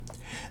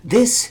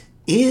This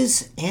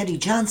is Andy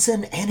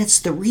Johnson, and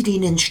it's the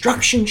Reading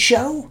Instruction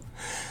Show.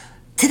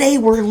 Today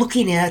we're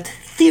looking at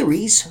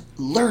theories,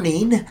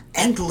 learning,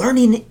 and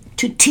learning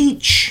to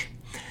teach.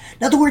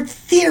 Now, the word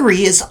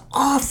theory is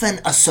often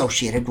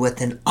associated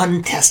with an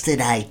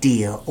untested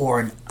idea or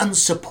an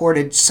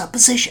unsupported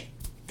supposition.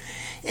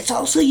 It's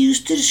also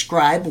used to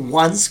describe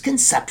one's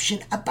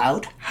conception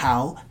about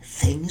how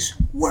things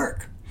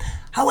work.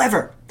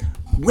 However,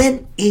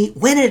 when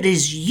it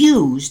is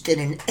used in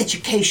an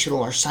educational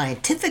or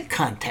scientific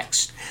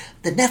context,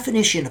 the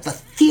definition of a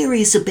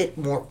theory is a bit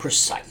more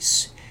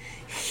precise.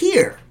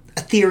 Here,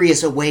 a theory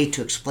is a way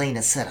to explain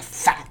a set of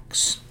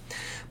facts.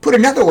 Put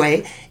another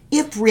way,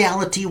 if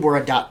reality were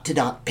a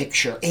dot-to-dot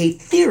picture, a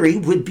theory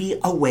would be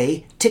a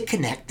way to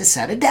connect a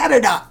set of data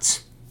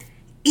dots.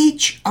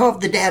 Each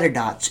of the data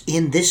dots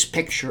in this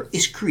picture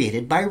is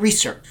created by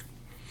research.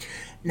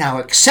 Now,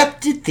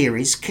 accepted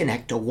theories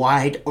connect a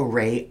wide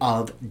array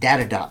of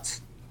data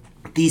dots.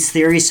 These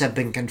theories have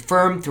been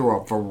confirmed through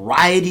a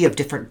variety of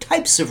different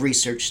types of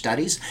research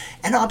studies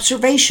and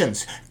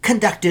observations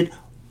conducted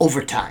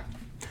over time.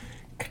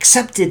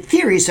 Accepted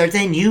theories are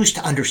then used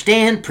to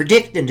understand,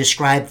 predict, and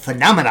describe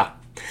phenomena.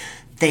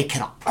 They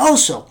can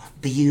also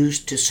be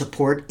used to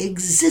support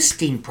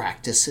existing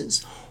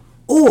practices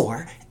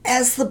or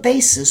as the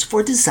basis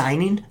for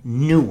designing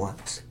new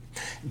ones.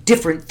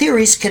 Different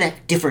theories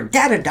connect different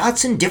data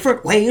dots in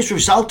different ways,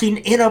 resulting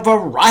in a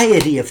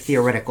variety of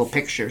theoretical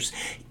pictures,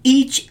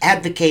 each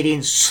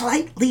advocating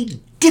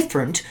slightly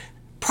different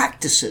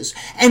practices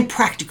and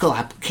practical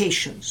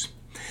applications.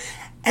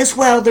 As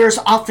well, there's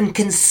often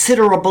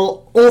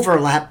considerable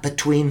overlap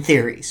between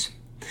theories.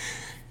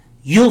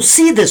 You'll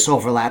see this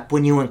overlap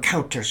when you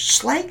encounter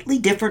slightly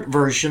different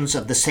versions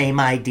of the same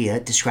idea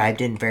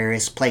described in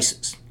various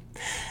places.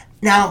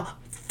 Now,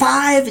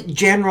 5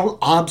 general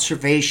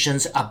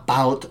observations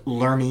about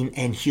learning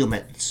and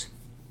humans.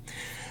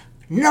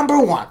 Number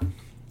 1,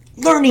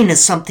 learning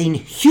is something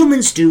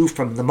humans do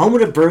from the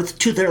moment of birth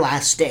to their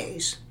last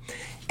days.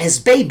 As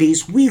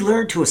babies, we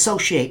learn to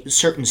associate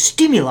certain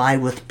stimuli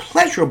with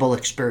pleasurable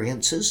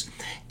experiences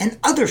and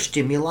other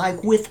stimuli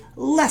with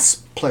less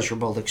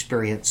pleasurable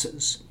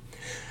experiences.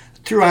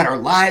 Throughout our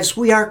lives,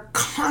 we are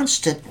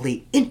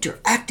constantly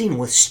interacting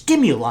with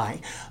stimuli,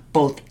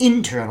 both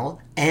internal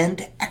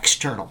and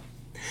external.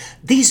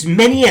 These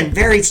many and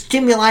varied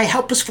stimuli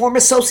help us form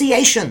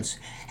associations,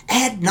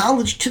 add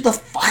knowledge to the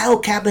file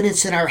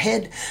cabinets in our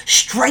head,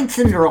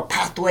 strengthen neural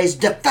pathways,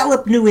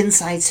 develop new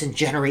insights, and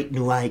generate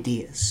new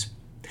ideas.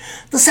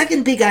 The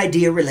second big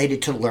idea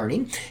related to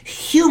learning: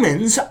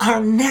 humans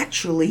are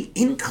naturally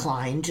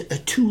inclined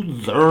to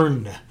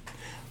learn.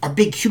 Our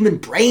big human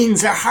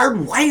brains are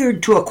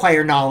hardwired to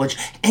acquire knowledge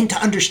and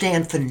to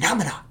understand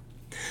phenomena.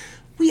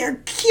 We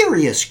are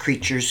curious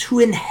creatures who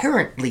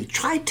inherently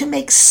try to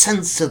make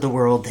sense of the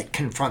world that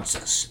confronts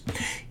us.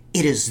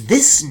 It is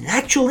this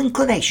natural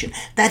inclination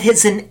that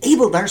has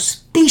enabled our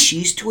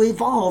species to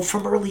evolve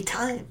from early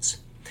times.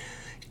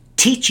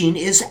 Teaching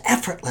is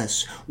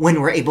effortless when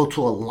we're able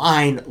to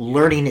align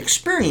learning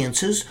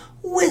experiences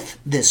with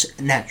this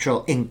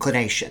natural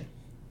inclination.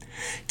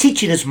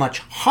 Teaching is much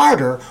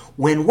harder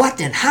when what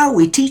and how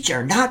we teach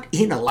are not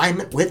in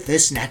alignment with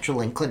this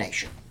natural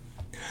inclination.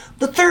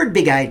 The third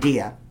big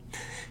idea: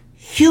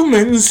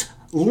 human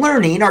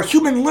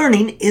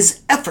learning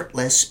is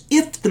effortless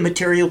if the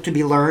material to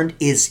be learned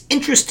is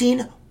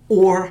interesting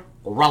or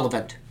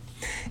relevant.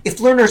 If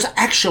learners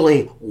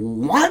actually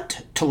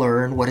want to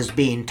learn what is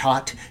being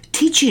taught,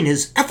 teaching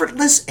is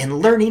effortless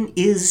and learning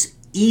is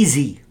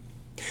easy.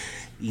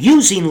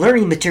 Using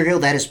learning material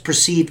that is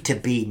perceived to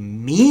be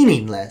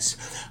meaningless,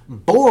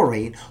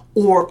 boring,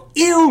 or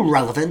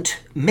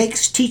irrelevant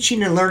makes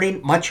teaching and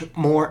learning much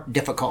more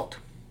difficult.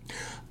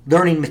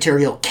 Learning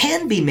material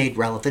can be made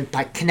relevant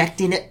by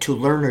connecting it to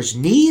learners'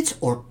 needs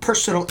or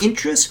personal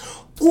interests,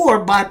 or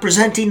by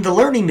presenting the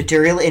learning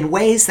material in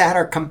ways that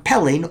are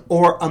compelling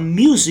or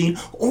amusing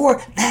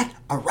or that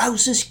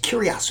arouses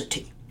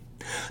curiosity.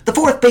 The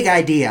fourth big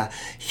idea: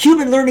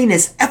 human learning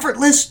is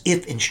effortless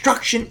if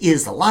instruction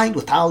is aligned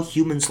with how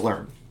humans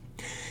learn.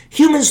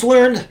 Humans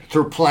learn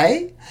through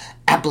play,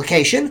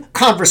 application,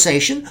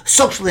 conversation,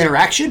 social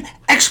interaction,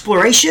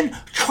 exploration,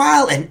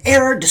 trial and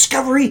error,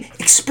 discovery,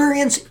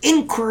 experience,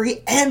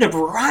 inquiry, and a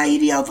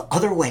variety of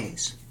other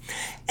ways.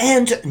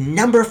 And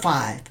number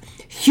 5,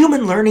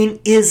 human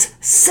learning is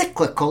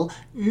cyclical,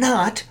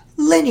 not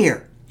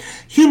linear.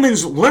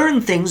 Humans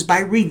learn things by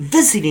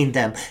revisiting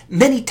them,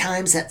 many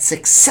times at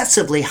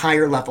successively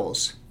higher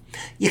levels.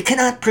 You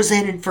cannot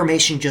present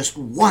information just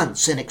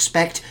once and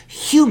expect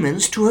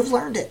humans to have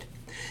learned it.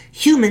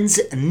 Humans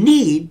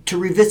need to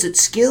revisit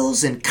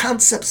skills and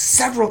concepts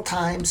several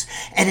times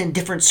and in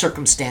different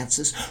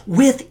circumstances.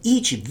 With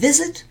each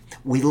visit,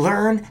 we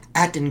learn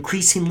at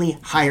increasingly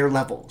higher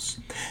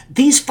levels.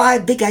 These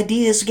 5 big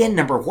ideas again: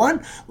 number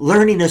 1,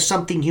 learning is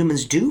something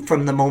humans do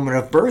from the moment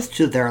of birth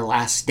to their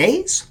last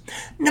days.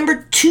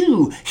 Number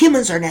 2,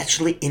 humans are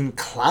naturally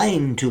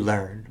inclined to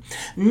learn.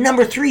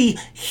 Number 3,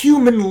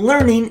 human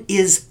learning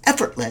is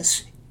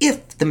effortless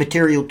if the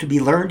material to be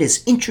learned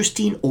is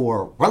interesting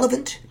or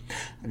relevant.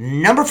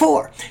 Number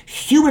 4,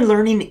 human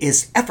learning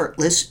is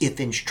effortless if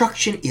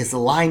instruction is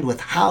aligned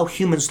with how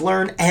humans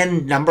learn.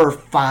 And number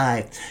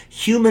 5,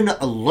 human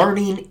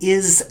learning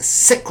is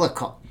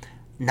cyclical,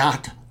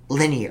 not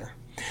linear.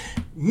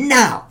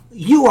 Now,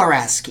 you are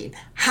asking,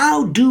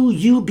 how do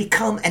you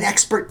become an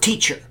expert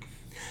teacher?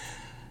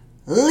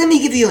 Let me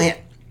give you a hint.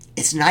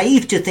 It's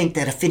naive to think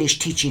that a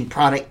finished teaching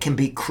product can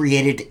be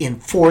created in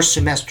 4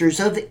 semesters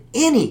of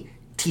any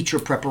teacher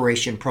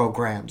preparation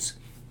program.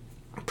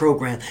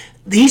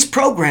 These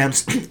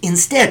programs,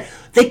 instead,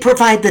 they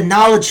provide the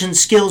knowledge and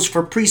skills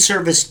for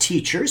pre-service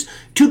teachers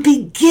to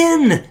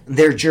begin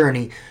their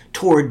journey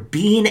toward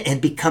being and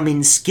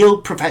becoming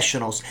skilled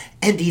professionals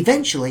and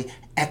eventually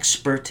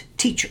expert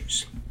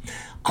teachers.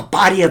 A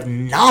body of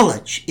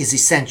knowledge is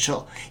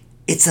essential.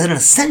 It's an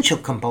essential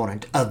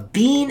component of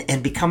being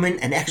and becoming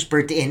an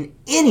expert in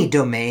any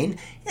domain,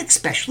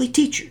 especially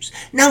teachers.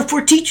 Now,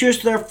 for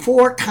teachers, there are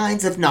 4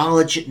 kinds of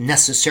knowledge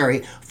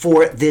necessary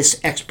for this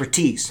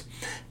expertise: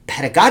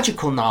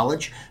 pedagogical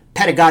knowledge,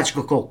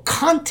 pedagogical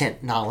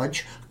content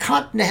knowledge,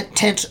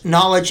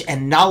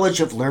 and knowledge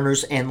of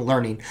learners and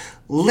learning.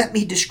 Let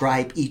me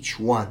describe each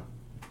one.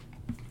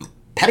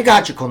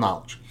 Pedagogical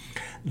knowledge.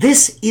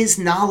 This is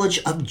knowledge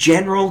of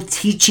general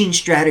teaching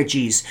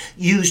strategies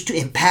used to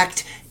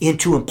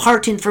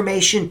impart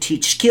information,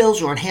 teach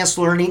skills, or enhance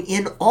learning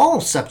in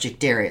all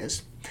subject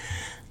areas.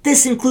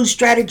 This includes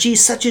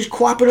strategies such as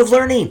cooperative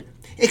learning,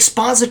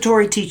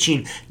 expository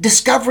teaching,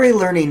 discovery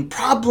learning,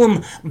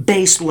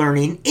 problem-based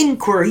learning,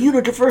 inquiry,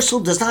 universal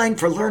design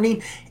for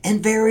learning,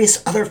 and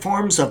various other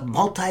forms of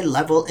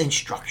multi-level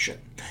instruction.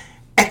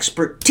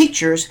 Expert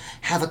teachers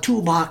have a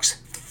toolbox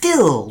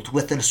filled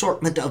with an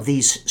assortment of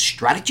these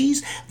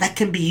strategies that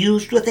can be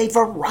used with a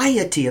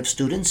variety of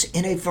students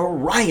in a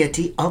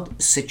variety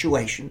of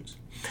situations.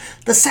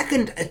 The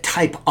second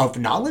type of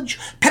knowledge,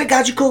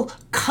 pedagogical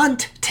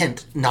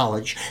content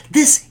knowledge.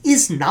 This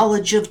is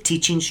knowledge of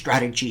teaching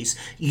strategies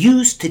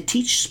used to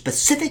teach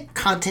specific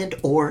content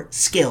or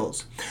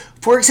skills.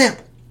 For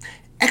example,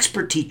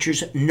 expert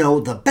teachers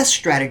know the best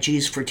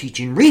strategies for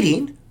teaching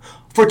reading,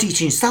 for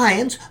teaching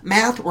science,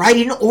 math,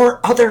 writing, or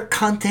other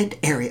content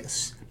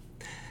areas.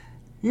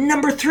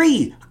 Number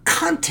 3,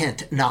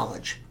 content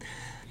knowledge.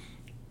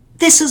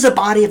 This is a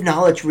body of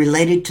knowledge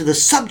related to the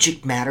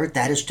subject matter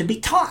that is to be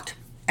taught.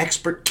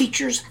 Expert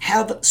teachers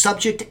have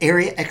subject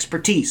area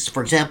expertise.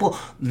 For example,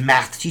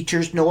 math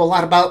teachers know a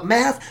lot about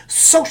math,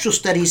 social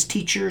studies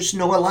teachers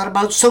know a lot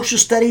about social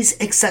studies,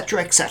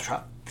 etc.,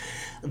 etc.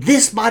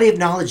 This body of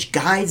knowledge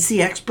guides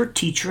the expert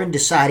teacher in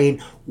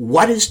deciding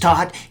what is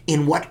taught,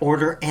 in what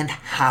order, and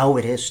how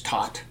it is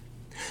taught.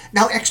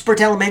 Now,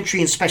 expert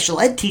elementary and special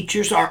ed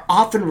teachers are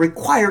often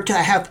required to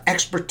have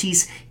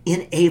expertise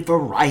in a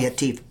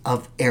variety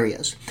of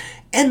areas.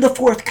 And the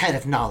 4th kind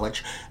of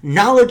knowledge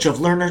of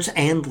learners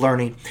and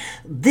learning.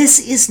 This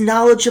is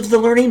knowledge of the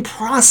learning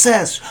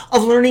process,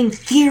 of learning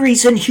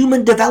theories and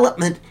human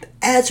development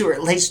as it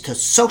relates to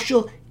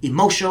social,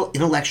 emotional,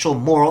 intellectual,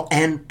 moral,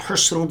 and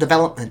personal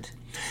development.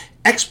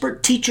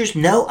 Expert teachers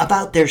know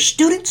about their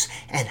students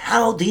and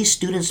how these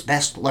students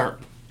best learn.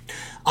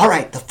 All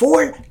right, the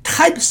 4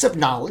 types of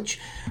knowledge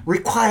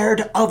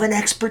required of an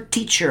expert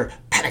teacher: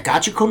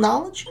 pedagogical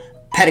knowledge,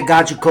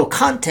 pedagogical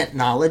content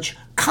knowledge,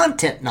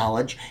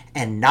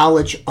 and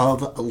knowledge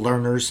of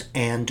learners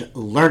and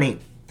learning.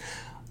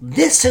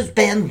 This has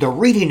been the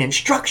Reading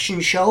Instruction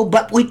Show,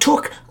 but we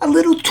took a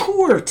little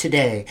tour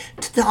today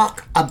to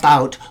talk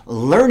about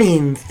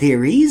learning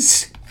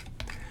theories,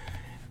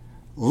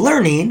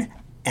 learning,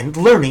 and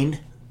learning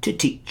to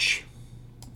teach.